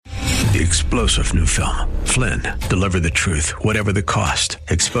The explosive new film, Flynn, deliver the truth, whatever the cost,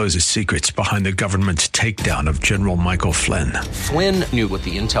 exposes secrets behind the government's takedown of General Michael Flynn. Flynn knew what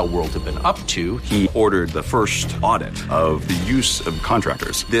the intel world had been up to. He ordered the first audit of the use of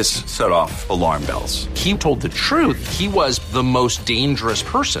contractors. This set off alarm bells. He told the truth. He was the most dangerous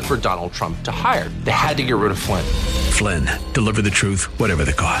person for Donald Trump to hire. They had to get rid of Flynn. Flynn, deliver the truth, whatever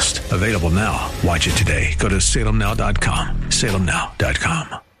the cost. Available now. Watch it today. Go to salemnow.com.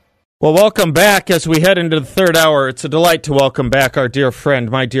 salemnow.com. Well, welcome back as we head into the third hour. It's a delight to welcome back our dear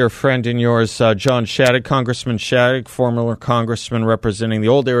friend, my dear friend and yours, John Shadegg, Congressman Shadegg, former congressman representing the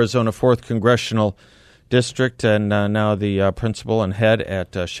old Arizona 4th Congressional District, and now the principal and head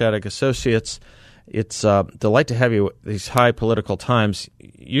at Shadegg Associates. It's a delight to have you at these high political times.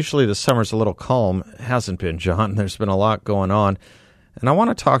 Usually the summer's a little calm. It hasn't been, John. There's been a lot going on. And I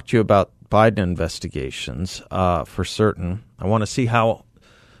want to talk to you about Biden investigations for certain. I want to see how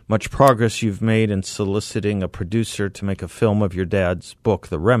much progress you've made in soliciting a producer to make a film of your dad's book,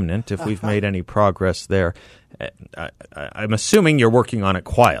 The Remnant, if we've made any progress there. I'm assuming you're working on it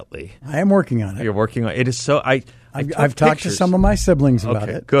quietly. I am working on it. You're working on it. It is so. I've talked to some of my siblings about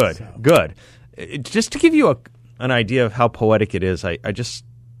it. Good, so. Good. Just to give you an idea of how poetic it is, I just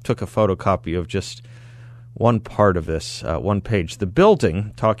took a photocopy of just one part of this, one page. The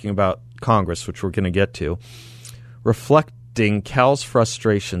building, talking about Congress, which we're going to get to, reflecting Cal's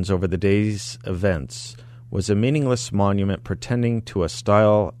frustrations over the day's events, was a meaningless monument pretending to a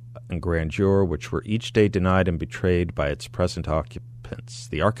style and grandeur which were each day denied and betrayed by its present occupants.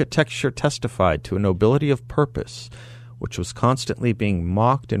 The architecture testified to a nobility of purpose which was constantly being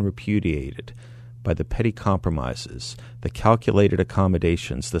mocked and repudiated by the petty compromises, the calculated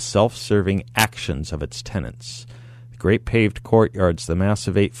accommodations, the self-serving actions of its tenants. The great paved courtyards, the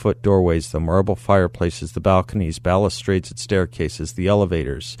massive 8-foot doorways, the marble fireplaces, the balconies, balustrades and staircases, the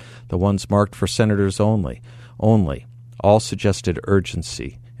elevators, the ones marked for senators only, all suggested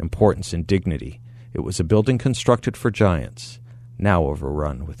urgency, importance, and dignity. It was a building constructed for giants, now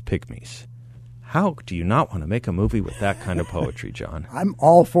overrun with pygmies. How do you not want to make a movie with that kind of poetry, John? I'm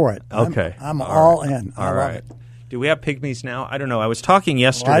all for it. Okay. I'm all in. I All love right. it. Do we have pygmies now? I don't know. I was talking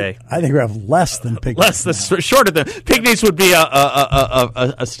yesterday. Well, I think we have less than pygmies. Shorter than pygmies would be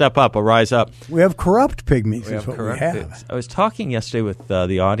a step up, a rise up. We have corrupt pygmies. Is what we have. Pigs. I was talking yesterday with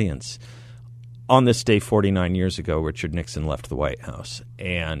the audience. On this day 49 years ago, Richard Nixon left the White House,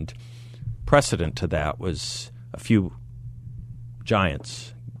 and precedent to that was a few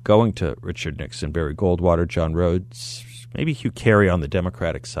giants going to Richard Nixon: Barry Goldwater, John Rhodes, maybe Hugh Carey on the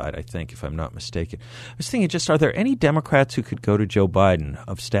Democratic side, I think, if I'm not mistaken. I was thinking, are there any Democrats who could go to Joe Biden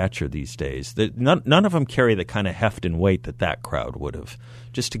of stature these days? None of them carry the kind of heft and weight that crowd would have,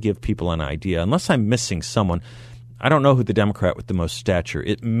 just to give people an idea. Unless I'm missing someone, I don't know who the Democrat with the most stature.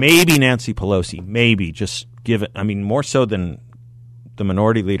 It may be Nancy Pelosi, maybe, just give it. I mean, more so than the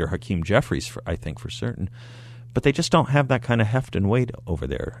minority leader, Hakeem Jeffries, I think, for certain. But they just don't have that kind of heft and weight over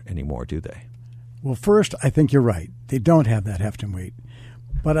there anymore, do they? Well, first, I think you're right. They don't have that heft and weight.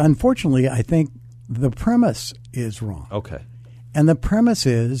 But unfortunately, I think the premise is wrong. Okay. And the premise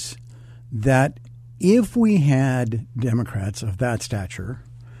is that if we had Democrats of that stature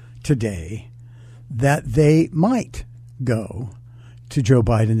today, that they might go to Joe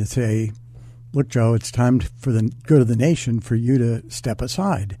Biden and say, look, Joe, it's time for the good of the nation for you to step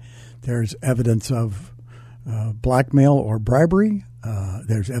aside. There's evidence of blackmail or bribery.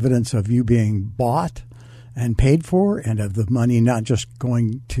 There's evidence of you being bought and paid for, and of the money not just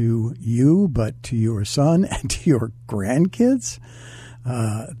going to you, but to your son and to your grandkids.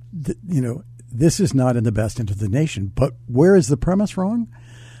 This is not in the best interest of the nation. But where is the premise wrong?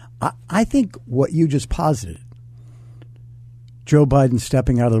 I think what you just posited, Joe Biden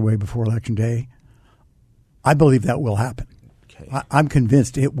stepping out of the way before Election Day, I believe that will happen. Okay. I'm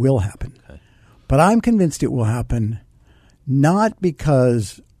convinced it will happen. Okay. But I'm convinced it will happen not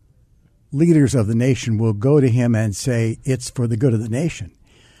because leaders of the nation will go to him and say it's for the good of the nation.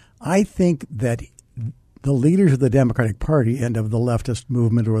 I think that the leaders of the Democratic Party and of the leftist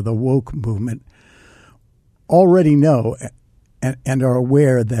movement or the woke movement already know and are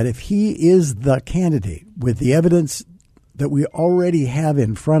aware that if he is the candidate with the evidence that we already have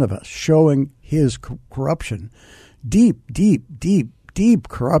in front of us showing his corruption, deep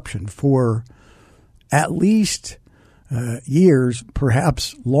corruption for at least years,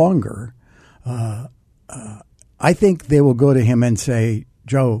 perhaps longer, I think they will go to him and say,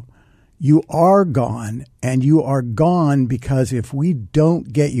 Joe, you are gone, and you are gone because if we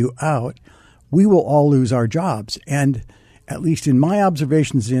don't get you out, we will all lose our jobs. And at least in my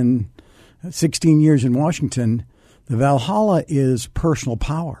observations in 16 years in Washington, The Valhalla is personal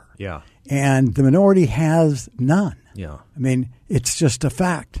power. Yeah. And the minority has none. Yeah. I mean, it's just a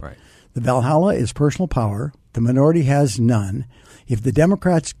fact. Right. The Valhalla is personal power. The minority has none. If the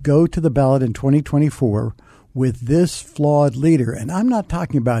Democrats go to the ballot in 2024 with this flawed leader, and I'm not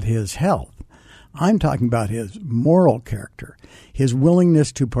talking about his health, I'm talking about his moral character, his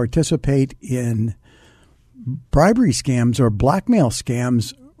willingness to participate in bribery scams or blackmail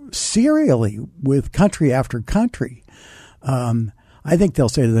scams serially with country after country. I think they'll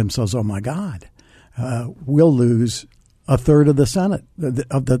say to themselves, oh, my God, we'll lose a third of the Senate,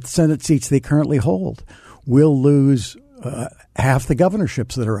 of the Senate seats they currently hold. We'll lose half the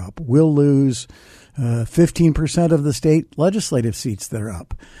governorships that are up. We'll lose 15% of the state legislative seats that are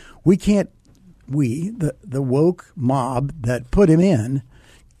up. We can't, the woke mob that put him in,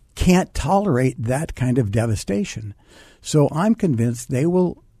 can't tolerate that kind of devastation. So I'm convinced they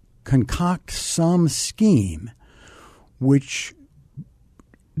will concoct some scheme which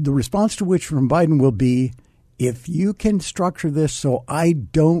the response to which from Biden will be, if you can structure this so I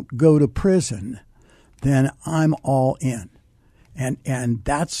don't go to prison, then I'm all in. And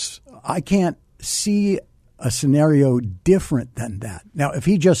that's, I can't see a scenario different than that. Now, if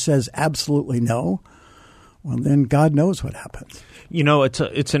he just says absolutely no, well, then God knows what happens. You know, it's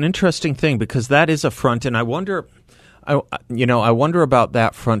an interesting thing because that is a front, and I wonder about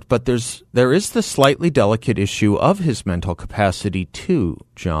that front. But there is the slightly delicate issue of his mental capacity too,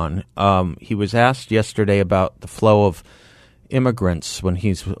 John. He was asked yesterday about the flow of immigrants when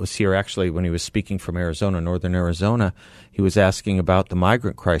he was here. Actually, when he was speaking from Arizona, northern Arizona, he was asking about the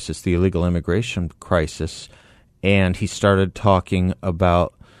migrant crisis, the illegal immigration crisis, and he started talking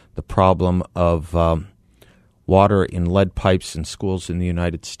about the problem of water in lead pipes in schools in the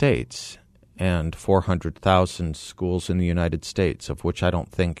United States, and 400,000 schools in the United States, of which I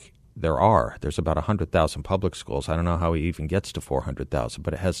don't think there are. There's about 100,000 public schools. I don't know how he even gets to 400,000,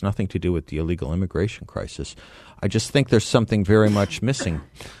 but it has nothing to do with the illegal immigration crisis. I just think there's something very much missing.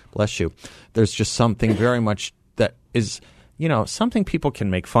 Bless you. There's just something very much that is, something people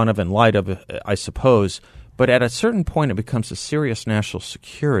can make fun of and light of, I suppose, but at a certain point, it becomes a serious national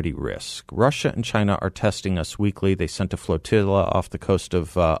security risk. Russia and China are testing us weekly. They sent a flotilla off the coast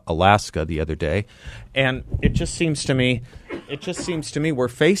of Alaska the other day. And it just seems to me we're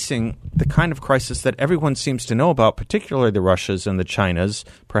facing the kind of crisis that everyone seems to know about, particularly the Russias and the Chinas,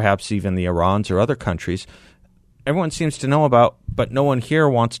 perhaps even the Irans or other countries. Everyone seems to know about, but no one here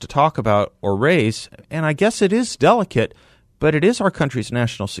wants to talk about or raise. And I guess it is delicate, but it is our country's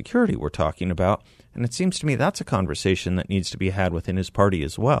national security we're talking about. And it seems to me that's a conversation that needs to be had within his party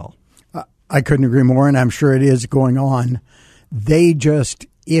as well. I couldn't agree more, and I'm sure it is going on. They just,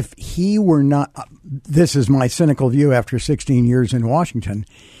 if he were not, this is my cynical view after 16 years in Washington,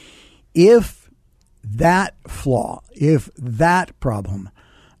 if that flaw, if that problem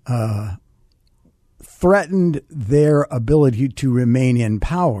threatened their ability to remain in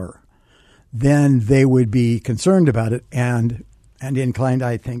power, then they would be concerned about it and inclined,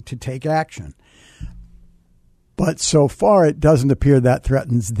 I think, to take action. But so far, it doesn't appear that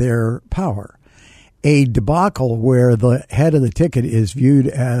threatens their power. A debacle where the head of the ticket is viewed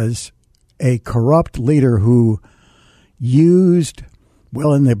as a corrupt leader who used,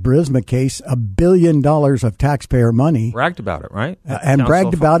 well, in the Burisma case, $1 billion of taxpayer money. Bragged about it, right? And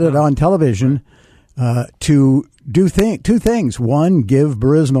bragged about it on television to do two things. One, give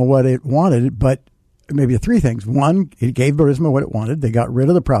Burisma what it wanted, but maybe three things. One, it gave Burisma what it wanted. They got rid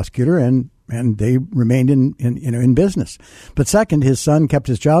of the prosecutor and they remained in business. But second, his son kept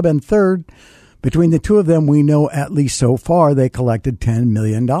his job. And third, between the two of them, we know at least so far they collected $10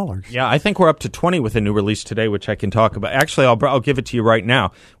 million. Yeah, I think we're up to 20 with a new release today, which I can talk about. Actually, I'll give it to you right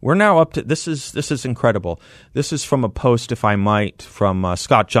now. We're now up to this is incredible. This is from a post, if I might, from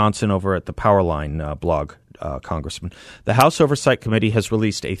Scott Johnson over at the Powerline blog. Congressman. The House Oversight Committee has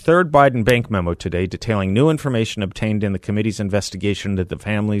released a third Biden bank memo today detailing new information obtained in the committee's investigation into the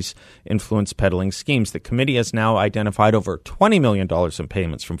family's influence peddling schemes. The committee has now identified over $20 million in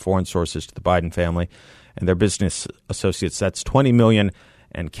payments from foreign sources to the Biden family and their business associates. That's $20 million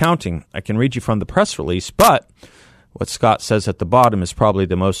and counting. I can read you from the press release, but what Scott says at the bottom is probably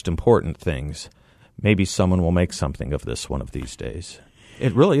the most important things. Maybe someone will make something of this one of these days.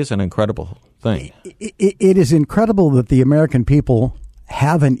 It really is an incredible thing. It is incredible that the American people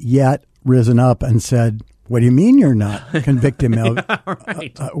haven't yet risen up and said, what do you mean you're not convicting him of?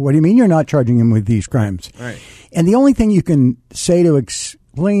 Right. What do you mean you're not charging him with these crimes? Right. And the only thing you can say to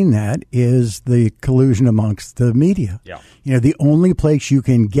explain that is the collusion amongst the media. Yeah. The only place you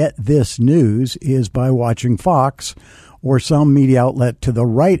can get this news is by watching Fox or some media outlet to the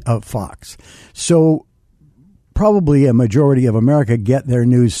right of Fox. So probably a majority of America get their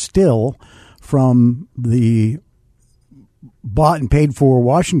news still from the bought and paid for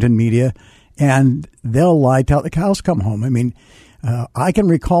Washington media, and they'll lie till the cows come home. I mean, I can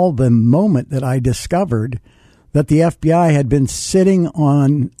recall the moment that I discovered that the FBI had been sitting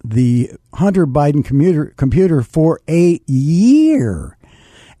on the Hunter Biden computer for a year.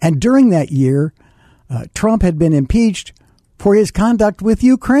 And during that year, Trump had been impeached for his conduct with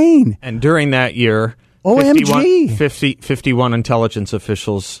Ukraine. And during that year, OMG. 51 intelligence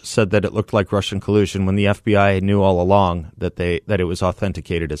officials said that it looked like Russian collusion when the FBI knew all along that it was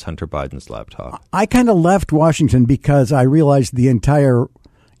authenticated as Hunter Biden's laptop. I kind of left Washington because I realized the entire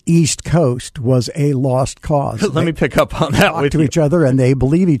East Coast was a lost cause. Let me pick up on that with you. To each other, and they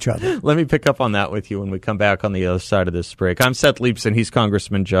believe each other. Let me pick up on that with you when we come back on the other side of this break. I'm Seth Leibson. He's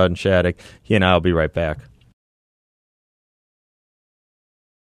Congressman John Shadegg. He and I will be right back.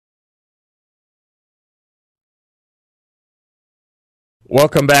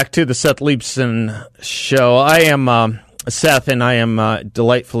 Welcome back to the Seth Leibson Show. I am Seth, and I am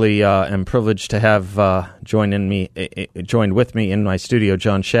delightfully and privileged to have joined with me in my studio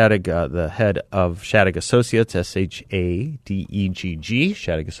John Shadegg, the head of Shadegg Associates, Shadeggg,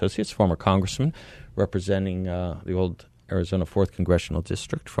 Shadegg Associates, former congressman representing the old Arizona 4th Congressional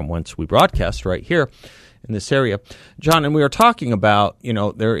District, from whence we broadcast right here in this area. John, and we were talking about,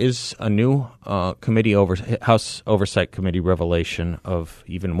 there is a new House Oversight Committee revelation of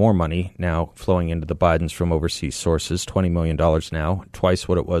even more money now flowing into the Bidens from overseas sources, $20 million now, twice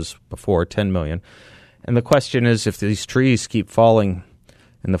what it was before, $10 million. And the question is, if these trees keep falling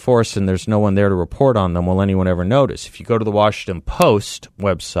in the forest and there's no one there to report on them, will anyone ever notice? If you go to the Washington Post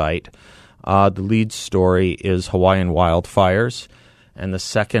website, the lead story is Hawaiian wildfires. And the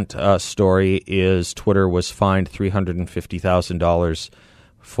second story is Twitter was fined $350,000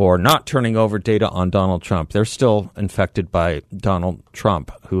 for not turning over data on Donald Trump. They're still infected by Donald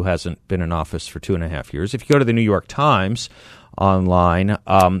Trump, who hasn't been in office for 2.5 years. If you go to the New York Times online,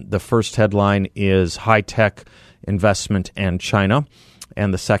 the first headline is High-Tech Investment and China.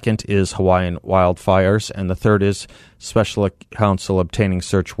 And the second is Hawaiian wildfires. And the third is Special Counsel obtaining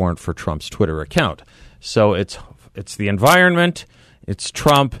search warrant for Trump's Twitter account. So it's the environment, it's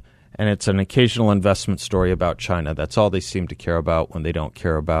Trump, and it's an occasional investment story about China. That's all they seem to care about when they don't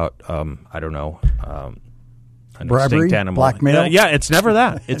care about, bribery, blackmail? Yeah, it's never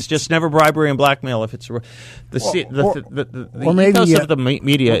that. It's just never bribery and blackmail. If it's the ethos of the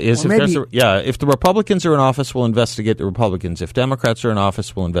media is if the Republicans are in office, we'll investigate the Republicans. If Democrats are in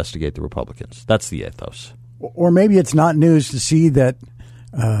office, we'll investigate the Republicans. That's the ethos. Or maybe it's not news to see that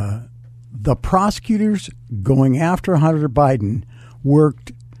the prosecutors going after Hunter Biden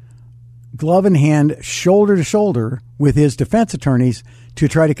worked glove in hand, shoulder to shoulder with his defense attorneys to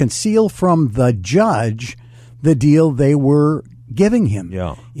try to conceal from the judge the deal they were giving him.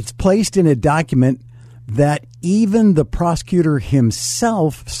 Yeah. It's placed in a document that even the prosecutor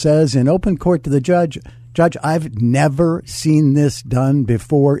himself says in open court to the judge, I've never seen this done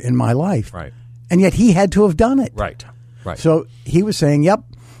before in my life. Right. And yet he had to have done it. Right. So he was saying, yep,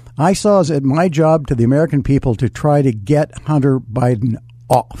 I saw as my job to the American people to try to get Hunter Biden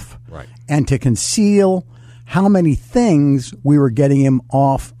off. Right. And to conceal how many things we were getting him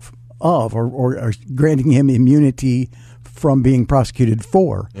off of or granting him immunity from being prosecuted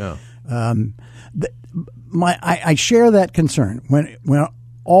for. Yeah. I share that concern when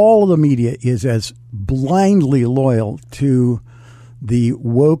all of the media is as blindly loyal to the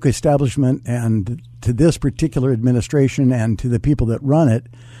woke establishment and to this particular administration and to the people that run it.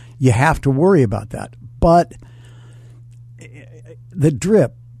 You have to worry about that. But the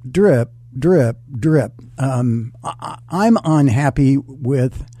drip. I'm unhappy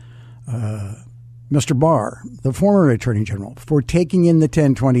with Mr. Barr, the former Attorney General, for taking in the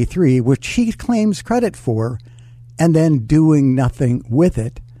 1023, which he claims credit for, and then doing nothing with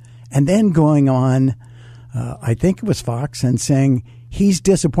it, and then going on, I think it was Fox, and saying he's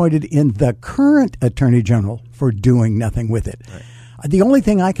disappointed in the current Attorney General for doing nothing with it. Right. The only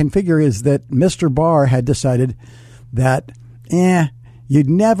thing I can figure is that Mr. Barr had decided that, you'd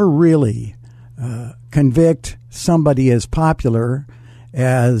never really convict somebody as popular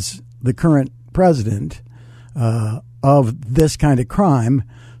as the current president of this kind of crime.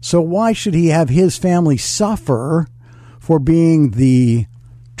 So why should he have his family suffer for being the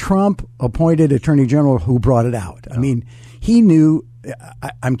Trump-appointed attorney general who brought it out? I mean, he knew.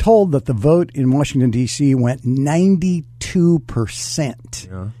 I'm told that the vote in Washington, D.C. went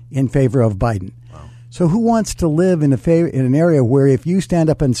 92% in favor of Biden. Wow. So who wants to live in an area where if you stand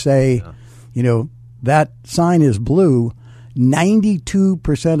up and say, that sign is blue,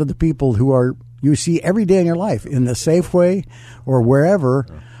 92% of the people who are you see every day in your life in the Safeway or wherever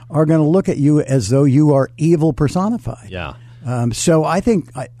are going to look at you as though you are evil personified. Yeah. So I think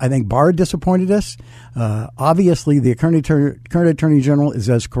Barr disappointed us. Obviously, the current Attorney General is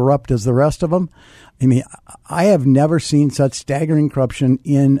as corrupt as the rest of them. I mean, I have never seen such staggering corruption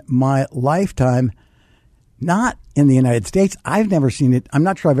in my lifetime. Not in the United States. I've never seen it. I'm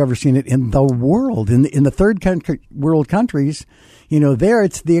not sure I've ever seen it in the world. In the third world countries, there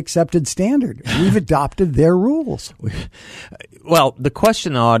it's the accepted standard. We've adopted their rules. Well, the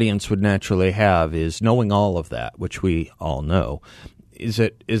question the audience would naturally have is, knowing all of that, which we all know, is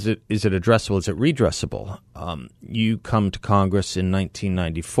it addressable? Is it redressable? You come to Congress in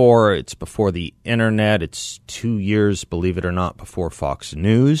 1994. It's before the internet. It's 2 years, believe it or not, before Fox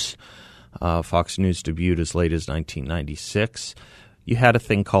News. Fox News debuted as late as 1996. You had a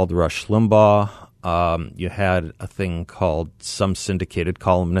thing called Rush Limbaugh. You had a thing called some syndicated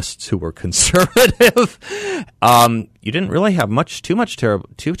columnists who were conservative. You didn't really have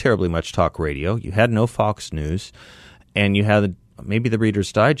too terribly much talk radio. You had no Fox News, and you had maybe the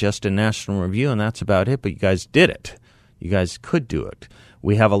Reader's Digest and National Review, and that's about it. But you guys did it. You guys could do it.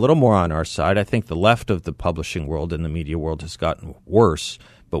 We have a little more on our side. I think the left of the publishing world and the media world has gotten worse,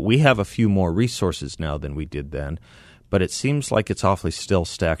 but we have a few more resources now than we did then. But it seems like it's awfully still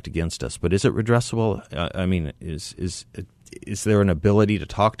stacked against us. But is it redressable? I mean, is there an ability to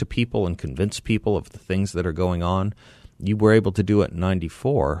talk to people and convince people of the things that are going on? You were able to do it in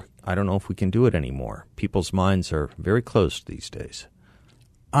 94. I don't know if we can do it anymore. People's minds are very closed these days.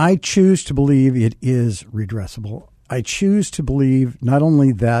 I choose to believe it is redressable. I choose to believe not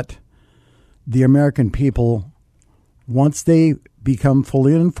only that the American people, once they become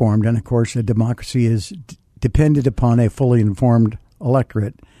fully informed, and of course a democracy is dependent upon a fully informed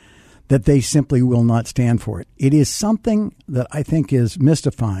electorate, that they simply will not stand for it. It is something that I think is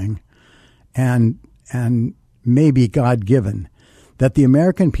mystifying and maybe God-given, that the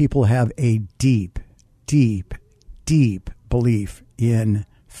American people have a deep, deep, deep belief in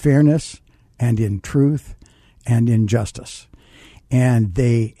fairness and in truth and in justice. And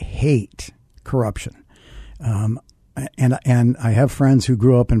they hate corruption. And I have friends who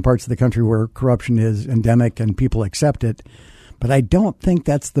grew up in parts of the country where corruption is endemic and people accept it, but I don't think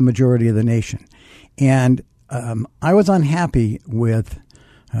that's the majority of the nation. And I was unhappy with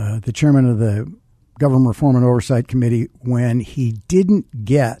the chairman of the Government Reform and Oversight Committee when he didn't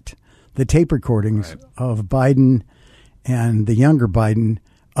get the tape recordings of Biden and the younger Biden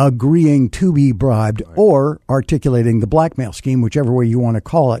agreeing to be bribed or articulating the blackmail scheme, whichever way you want to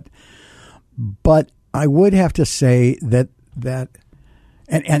call it. But I would have to say that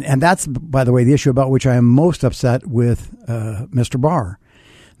and that's, by the way, the issue about which I am most upset with Mr. Barr.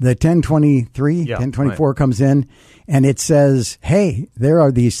 The 1023, 1024 comes in, and it says, hey, there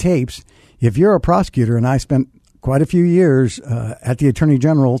are these tapes. If you're a prosecutor, and I spent quite a few years at the Attorney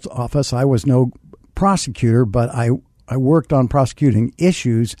General's office, I was no prosecutor, but I worked on prosecuting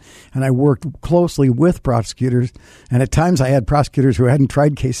issues, and I worked closely with prosecutors. And at times I had prosecutors who hadn't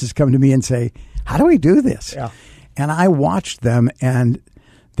tried cases come to me and say, how do we do this? Yeah. And I watched them, and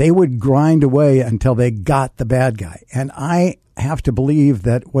they would grind away until they got the bad guy. And I have to believe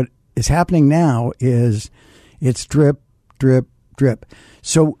that what is happening now is it's drip, drip, drip.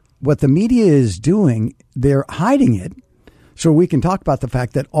 So what the media is doing, they're hiding it so we can talk about the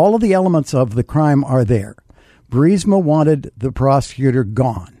fact that all of the elements of the crime are there. Burisma wanted the prosecutor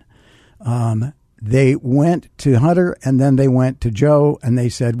gone. They went to Hunter, and then they went to Joe, and they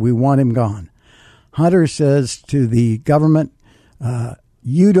said, we want him gone. Hunter says to the government,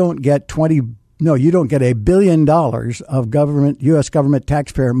 you don't get $1 billion of U.S. government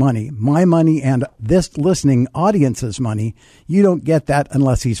taxpayer money, my money and this listening audience's money. You don't get that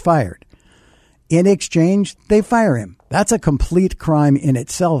unless he's fired. In exchange, they fire him. That's a complete crime in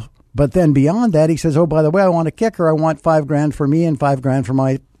itself. But then beyond that, he says, oh, by the way, I want a kicker. I want $5,000 for me and $5,000 for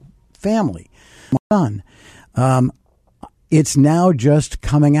my family. My son. It's now just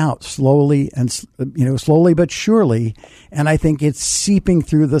coming out slowly but surely. And I think it's seeping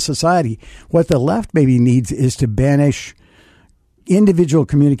through the society. What the left maybe needs is to banish individual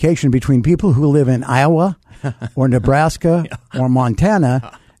communication between people who live in Iowa or Nebraska or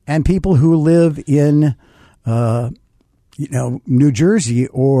Montana and people who live in, New Jersey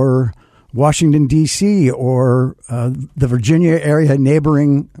or Washington, D.C., or the Virginia area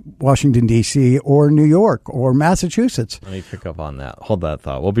neighboring Washington, D.C., or New York, or Massachusetts. Let me pick up on that. Hold that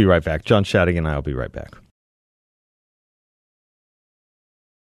thought. We'll be right back. John Shadegg and I will be right back.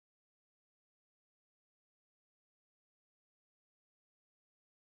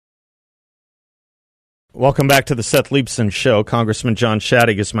 Welcome back to the Seth Leibson Show. Congressman John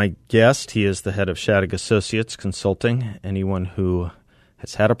Shadegg is my guest. He is the head of Shadegg Associates Consulting. Anyone who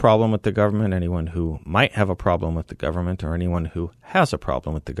has had a problem with the government, anyone who might have a problem with the government, or anyone who has a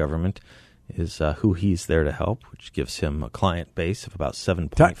problem with the government is who he's there to help, which gives him a client base of about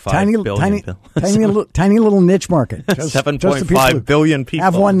 7.5 billion. Tiny little niche market. 7.5 billion people.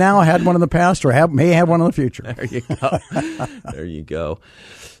 Have one now, had one in the past, or may have one in the future. There you go. There you go.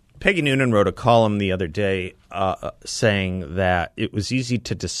 Peggy Noonan wrote a column the other day saying that it was easy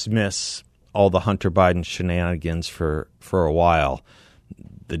to dismiss all the Hunter Biden shenanigans for a while,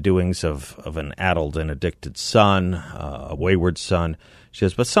 the doings of an addled and addicted son, a wayward son. She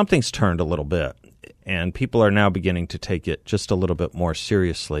says, but something's turned a little bit, and people are now beginning to take it just a little bit more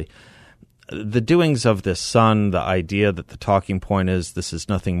seriously. The doings of this son, the idea that the talking point is this is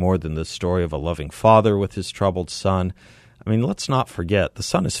nothing more than the story of a loving father with his troubled son. I mean, let's not forget, the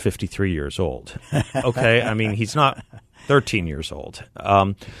son is 53 years old. Okay? I mean, he's not 13 years old.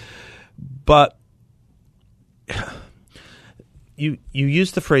 But you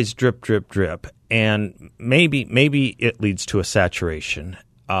use the phrase drip, drip, drip, and maybe it leads to a saturation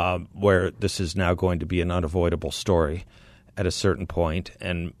where this is now going to be an unavoidable story at a certain point.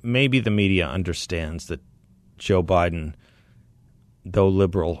 And maybe the media understands that Joe Biden, though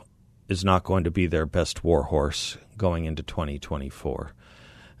liberal, is not going to be their best war horse going into 2024.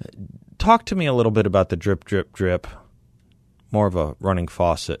 Talk to me a little bit about the drip, drip, drip, more of a running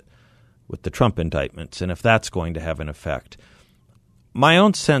faucet with the Trump indictments, and if that's going to have an effect. My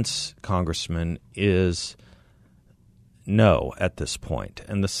own sense, Congressman, is no at this point.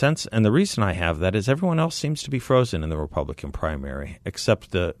 And the reason I have that is everyone else seems to be frozen in the Republican primary,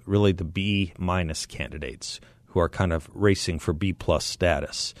 except the B- candidates who are kind of racing for B+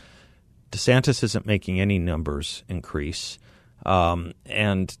 status. DeSantis isn't making any numbers increase,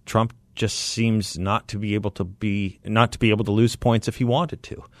 and Trump just seems not to be able to lose points if he wanted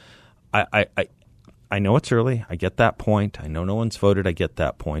to. I know it's early. I get that point. I know no one's voted. I get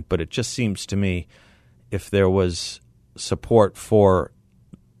that point. But it just seems to me if there was support for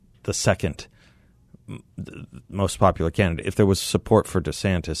the second most popular candidate, if there was support for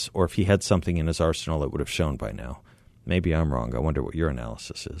DeSantis, or if he had something in his arsenal, it would have shown by now. Maybe I'm wrong. I wonder what your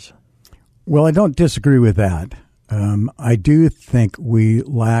analysis is. Well, I don't disagree with that. I do think we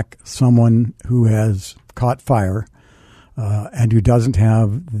lack someone who has caught fire and who doesn't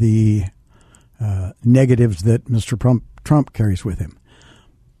have the negatives that Mr. Trump carries with him.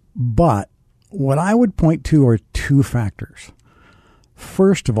 But what I would point to are two factors.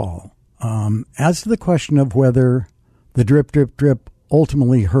 First of all, as to the question of whether the drip, drip, drip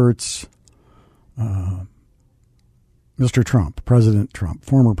ultimately hurts Mr. Trump, President Trump,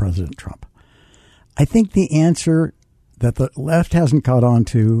 former President Trump, I think the answer that the left hasn't caught on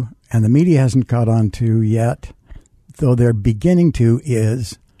to and the media hasn't caught on to yet, though they're beginning to,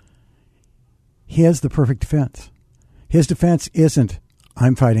 is he has the perfect defense. His defense isn't,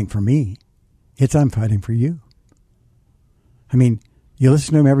 I'm fighting for me. It's, I'm fighting for you. I mean, you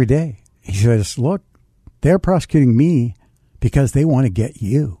listen to him every day. He says, look, they're prosecuting me because they want to get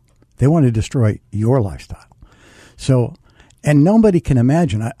you. They want to destroy your lifestyle. So, and nobody can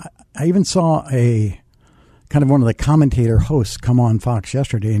imagine. I even saw a kind of one of the commentator hosts come on Fox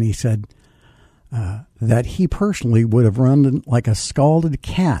yesterday, and he said that he personally would have run like a scalded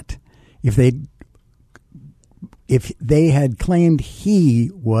cat if they had claimed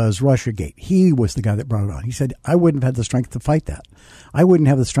he was Russiagate. He was the guy that brought it on. He said, I wouldn't have had the strength to fight that. I wouldn't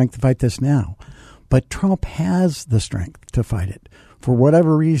have the strength to fight this now. But Trump has the strength to fight it. For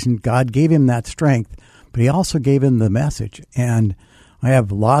whatever reason, God gave him that strength, but he also gave him the message. And I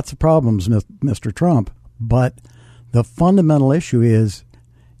have lots of problems with Mr. Trump, but the fundamental issue is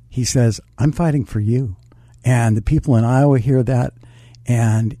he says, I'm fighting for you. And the people in Iowa hear that,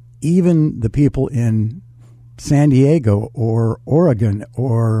 and even the people in San Diego or Oregon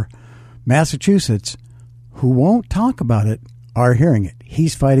or Massachusetts who won't talk about it are hearing it.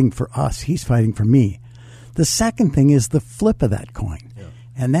 He's fighting for us. He's fighting for me. The second thing is the flip of that coin. Yeah.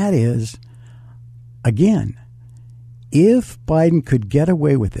 And that is, again, if Biden could get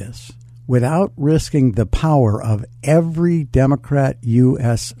away with this without risking the power of every Democrat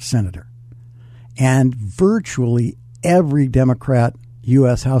U.S. senator and virtually every Democrat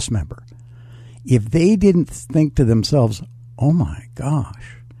U.S. House member, if they didn't think to themselves, oh my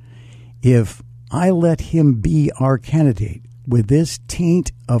gosh, if I let him be our candidate with this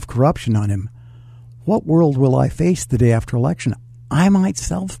taint of corruption on him, what world will I face the day after election? I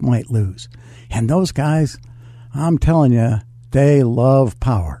myself might lose. And those guys, I'm telling you, they love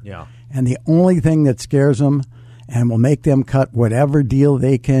power. Yeah. And the only thing that scares them and will make them cut whatever deal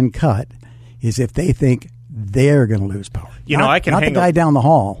they can cut is if they think they're going to lose power. I can not hang the guy down the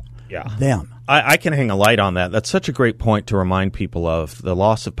hall. Yeah, them. I can hang a light on that. That's such a great point to remind people of. The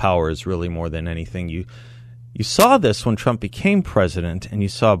loss of power is really more than anything. You saw this when Trump became president, and you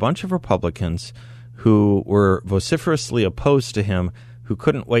saw a bunch of Republicans who were vociferously opposed to him, who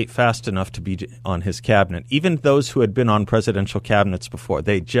couldn't wait fast enough to be on his cabinet. Even those who had been on presidential cabinets before,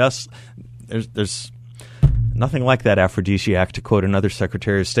 there's nothing like that aphrodisiac, to quote another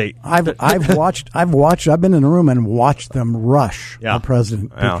Secretary of State. I've been in a room and watched them rush the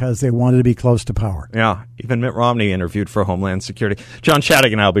president because they wanted to be close to power. Yeah, even Mitt Romney interviewed for Homeland Security. John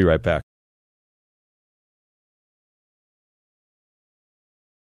Shadegg and I'll be right back.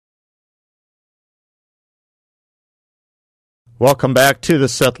 Welcome back to the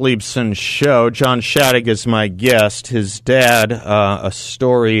Seth Leibson Show. John Shadegg is my guest. His dad, a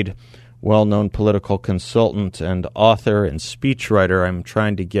storied, well-known political consultant and author and speechwriter. I'm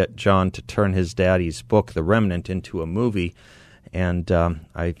trying to get John to turn his daddy's book, The Remnant, into a movie. And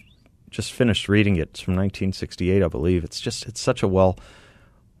I just finished reading it. It's from 1968, I believe. It's such a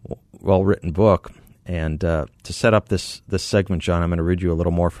well-written book. And to set up this segment, John, I'm going to read you a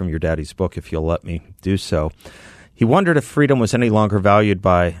little more from your daddy's book, if you'll let me do so. He wondered if freedom was any longer valued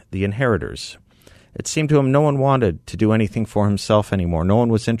by the inheritors. It seemed to him no one wanted to do anything for himself anymore. No one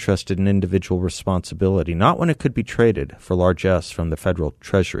was interested in individual responsibility, not when it could be traded for largesse from the federal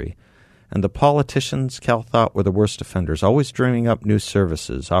treasury. And the politicians, Cal thought, were the worst offenders, always dreaming up new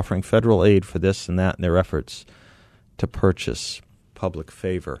services, offering federal aid for this and that in their efforts to purchase public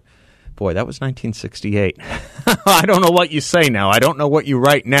favor. Boy, that was 1968. I don't know what you say now. I don't know what you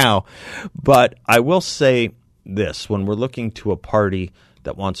write now. But I will say this, when we're looking to a party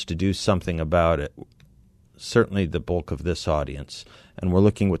that wants to do something about it, certainly the bulk of this audience, and we're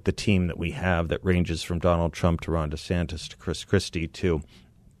looking with the team that we have that ranges from Donald Trump to Ron DeSantis to Chris Christie to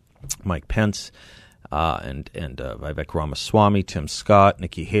Mike Pence and Vivek Ramaswamy, Tim Scott,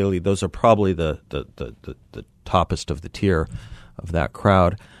 Nikki Haley, those are probably the toppest of the tier of that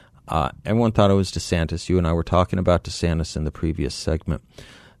crowd. Everyone thought it was DeSantis. You and I were talking about DeSantis in the previous segment.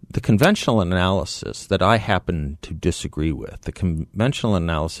 The conventional analysis that I happen to disagree with, the conventional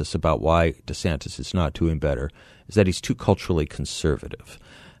analysis about why DeSantis is not doing better, is that he's too culturally conservative.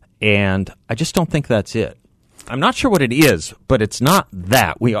 And I just don't think that's it. I'm not sure what it is, but it's not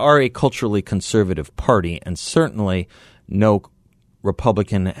that. We are a culturally conservative party, and certainly no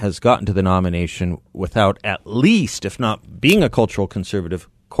Republican has gotten to the nomination without at least, if not being a cultural conservative,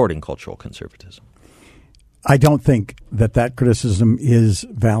 courting cultural conservatism. I don't think that criticism is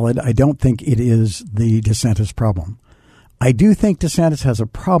valid. I don't think it is the DeSantis problem. I do think DeSantis has a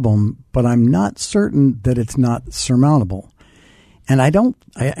problem, but I'm not certain that it's not surmountable. And I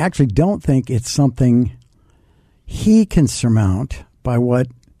actually don't think it's something he can surmount by what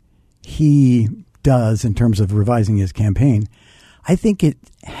he does in terms of revising his campaign. I think it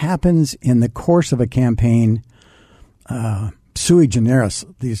happens in the course of a campaign, sui generis,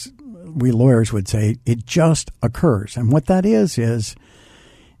 we lawyers would say. It just occurs. And what that is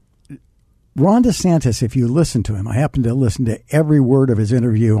Ron DeSantis, if you listen to him, I happen to listen to every word of his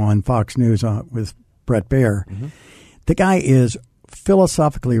interview on Fox News with Brett Baer. Mm-hmm. The guy is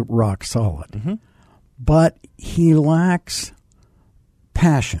philosophically rock solid, mm-hmm. but he lacks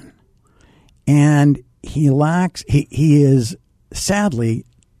passion. And he is sadly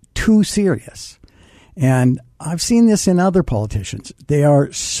too serious. And I've seen this in other politicians. They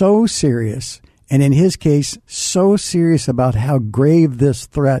are so serious, and in his case, so serious about how grave this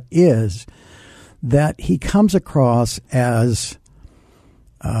threat is, that he comes across as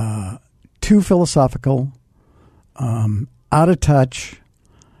too philosophical, out of touch,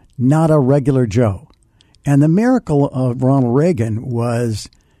 not a regular Joe. And the miracle of Ronald Reagan was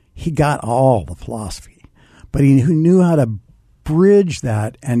he got all the philosophy, but he knew how to bridge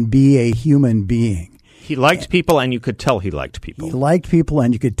that and be a human being. He liked people, and you could tell he liked people. He liked people,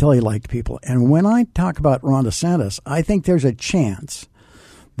 and you could tell he liked people. And when I talk about Ron DeSantis, I think there's a chance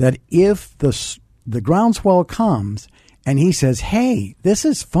that if the groundswell comes and he says, hey, this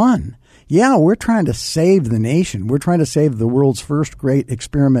is fun. Yeah, we're trying to save the nation. We're trying to save the world's first great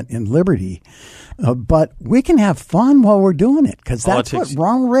experiment in liberty. But we can have fun while we're doing it, because that's what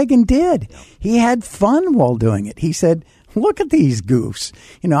Ronald Reagan did. Yeah. He had fun while doing it. He said, look at these goofs.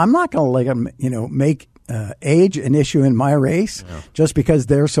 I'm not going to let them, make age an issue in my race just because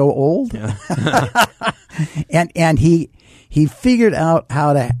they're so old. Yeah. and he figured out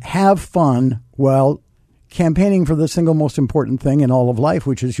how to have fun while campaigning for the single most important thing in all of life,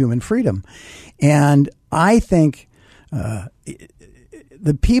 which is human freedom. And I think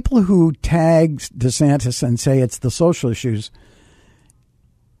the people who tag DeSantis and say it's the social issues,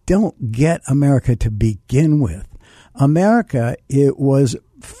 don't get America to begin with. America, it was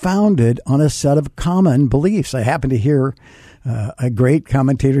founded on a set of common beliefs. I happen to hear a great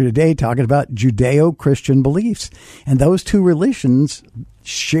commentator today talking about Judeo-Christian beliefs. And those two religions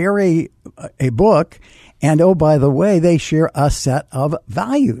share a book. And, oh, by the way, they share a set of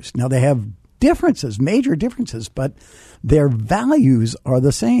values. Now, they have differences, major differences, but their values are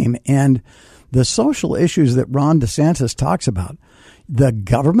the same. And the social issues that Ron DeSantis talks about, the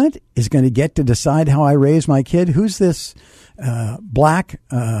government is going to get to decide how I raise my kid. Who's this black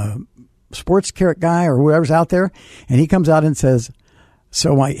sports carrot guy or whoever's out there? And he comes out and says,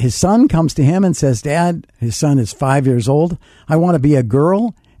 his son comes to him and says, Dad, his son is 5 years old. I want to be a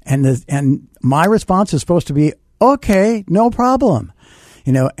girl. And my response is supposed to be, okay, no problem.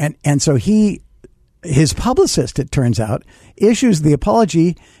 And so his publicist, it turns out, issues the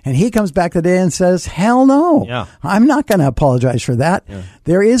apology, and he comes back the day and says, hell no, I'm not going to apologize for that. Yeah.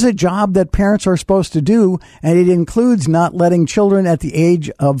 There is a job that parents are supposed to do, and it includes not letting children at the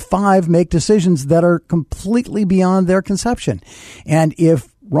age of 5 make decisions that are completely beyond their conception. And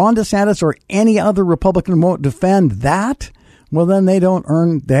if Ron DeSantis or any other Republican won't defend that, well, then they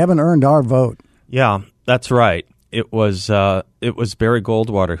haven't earned our vote. Yeah, that's right. It was Barry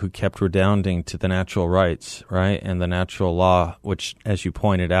Goldwater who kept redounding to the natural rights, right, and the natural law, which, as you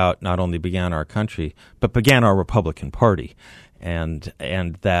pointed out, not only began our country but began our Republican Party, and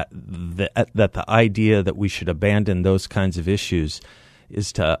that the idea that we should abandon those kinds of issues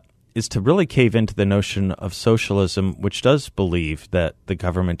is to really cave into the notion of socialism, which does believe that the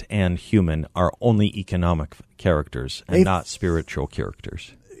government and human are only economic characters and not spiritual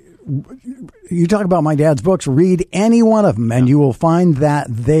characters. You talk about my dad's books, read any one of them, and you will find that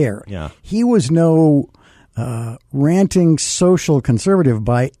there. Yeah. He was no ranting social conservative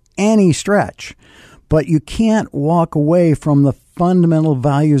by any stretch, but you can't walk away from the fundamental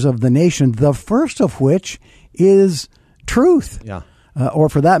values of the nation, the first of which is truth. Yeah. Or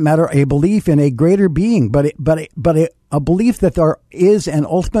for that matter, a belief in a greater being, but a belief that there is an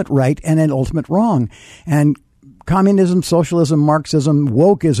ultimate right and an ultimate wrong. And communism, socialism, Marxism,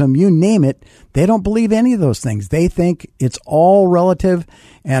 wokeism, you name it, they don't believe any of those things. They think it's all relative,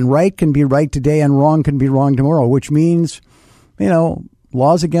 and right can be right today and wrong can be wrong tomorrow, which means,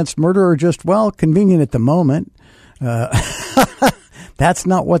 laws against murder are just, convenient at the moment. That's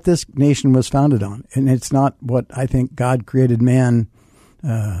not what this nation was founded on, and it's not what I think God created man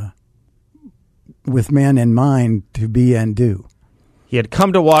with man in mind to be and do. He had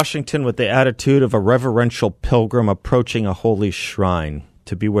come to Washington with the attitude of a reverential pilgrim approaching a holy shrine,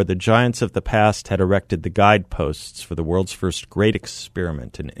 to be where the giants of the past had erected the guideposts for the world's first great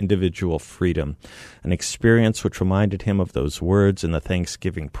experiment in individual freedom, an experience which reminded him of those words in the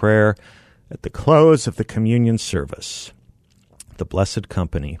Thanksgiving prayer at the close of the communion service. The blessed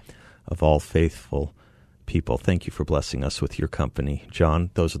company of all faithful people. Thank you for blessing us with your company,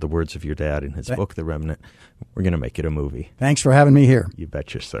 John. Those are the words of your dad in his book, The Remnant. We're going to make it a movie. Thanks for having me here. You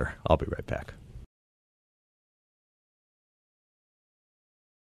betcha, sir. I'll be right back.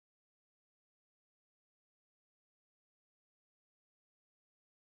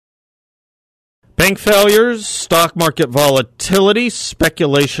 Bank failures, stock market volatility,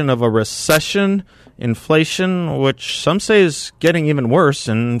 speculation of a recession, inflation, which some say is getting even worse,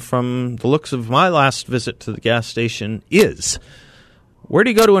 and from the looks of my last visit to the gas station is. Where do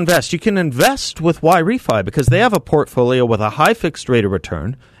you go to invest? You can invest with YRefi because they have a portfolio with a high fixed rate of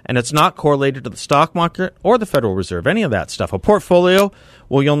return, and it's not correlated to the stock market or the Federal Reserve, any of that stuff. A portfolio,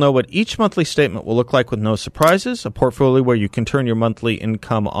 well, you'll know what each monthly statement will look like with no surprises. A portfolio where you can turn your monthly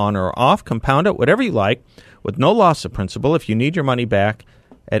income on or off, compound it, whatever you like, with no loss of principal if you need your money back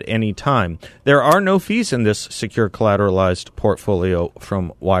at any time. There are no fees in this secure collateralized portfolio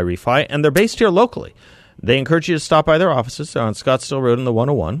from YRefi, and they're based here locally. They encourage you to stop by their offices on Scottsdale Road in the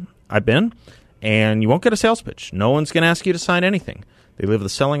 101. I've been, and you won't get a sales pitch. No one's going to ask you to sign anything. They leave the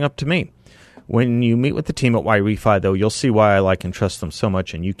selling up to me. When you meet with the team at YRefi, though, you'll see why I like and trust them so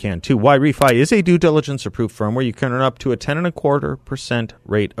much, and you can too. YRefi is a due diligence-approved firm where you can earn up to a 10.25%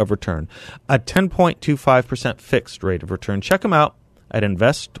 rate of return, a 10.25% fixed rate of return. Check them out at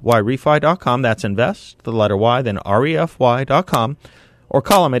investYRefi.com. That's invest, the letter Y, then REFY.com, or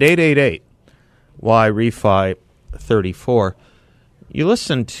call them at 888-YRefi-34. You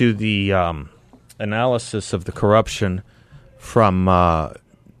listen to the analysis of the corruption from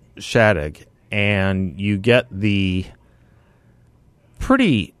Shadegg, and you get the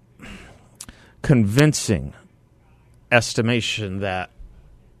pretty convincing estimation that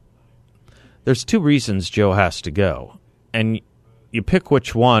there's two reasons Joe has to go, and you pick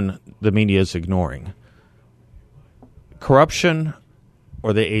which one the media is ignoring. Corruption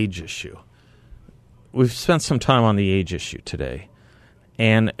or the age issue. We've spent some time on the age issue today.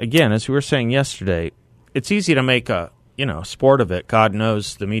 And again, as we were saying yesterday, it's easy to make a sport of it. God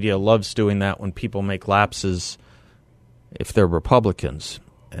knows the media loves doing that when people make lapses if they're Republicans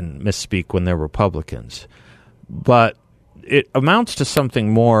and misspeak when they're Republicans. But it amounts to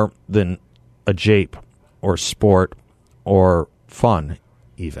something more than a jape or sport or fun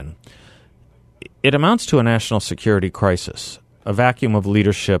even. It amounts to a national security crisis, a vacuum of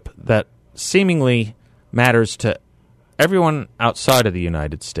leadership that seemingly matters to everyone outside of the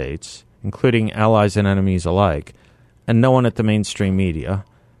United States, including allies and enemies alike, and no one at the mainstream media,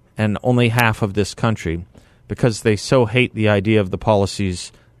 and only half of this country, because they so hate the idea of the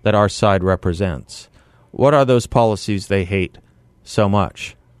policies that our side represents. What are those policies they hate so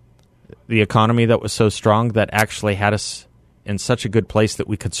much? The economy that was so strong that actually had us in such a good place that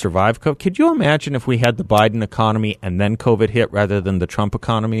we could survive COVID. Could you imagine if we had the Biden economy and then COVID hit rather than the Trump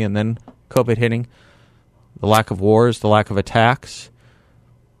economy and then COVID hitting? The lack of wars, the lack of attacks,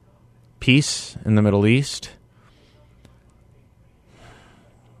 peace in the Middle East.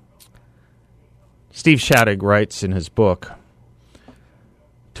 Steve Shadegg writes in his book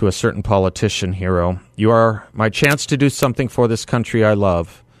to a certain politician hero, "You are my chance to do something for this country I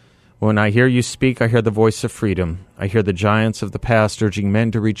love. When I hear you speak, I hear the voice of freedom. I hear the giants of the past urging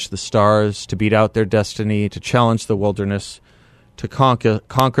men to reach the stars, to beat out their destiny, to challenge the wilderness, to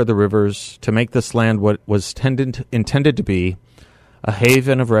conquer the rivers, to make this land what was intended to be, a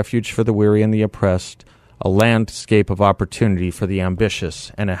haven of refuge for the weary and the oppressed, a landscape of opportunity for the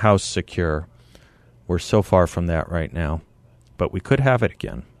ambitious, and a house secure." We're so far from that right now, but we could have it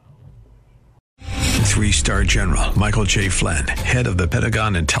again. 3-star General Michael J. Flynn, head of the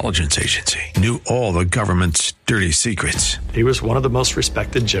Pentagon Intelligence Agency, knew all the government's dirty secrets. He was one of the most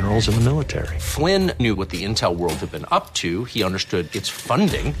respected generals in the military. Flynn knew what the intel world had been up to. He understood its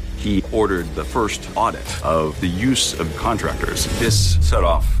funding. He ordered the first audit of the use of contractors. This set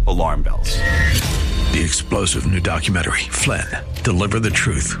off alarm bells. The explosive new documentary, Flynn, Deliver the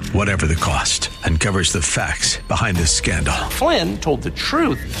Truth, Whatever the Cost, uncovers the facts behind this scandal. Flynn told the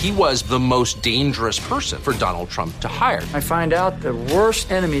truth. He was the most dangerous person for Donald Trump to hire. I find out the worst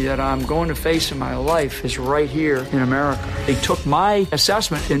enemy that I'm going to face in my life is right here in America. They took my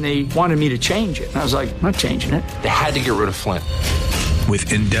assessment and they wanted me to change it. And I was like, I'm not changing it. They had to get rid of Flynn.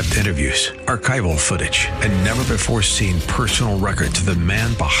 With in-depth interviews, archival footage, and never-before-seen personal records of the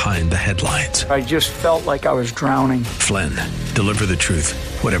man behind the headlines. I just felt like I was drowning. Flynn, Deliver the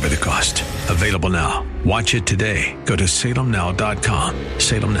Truth, Whatever the Cost. Available now. Watch it today. Go to salemnow.com.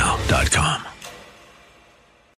 salemnow.com.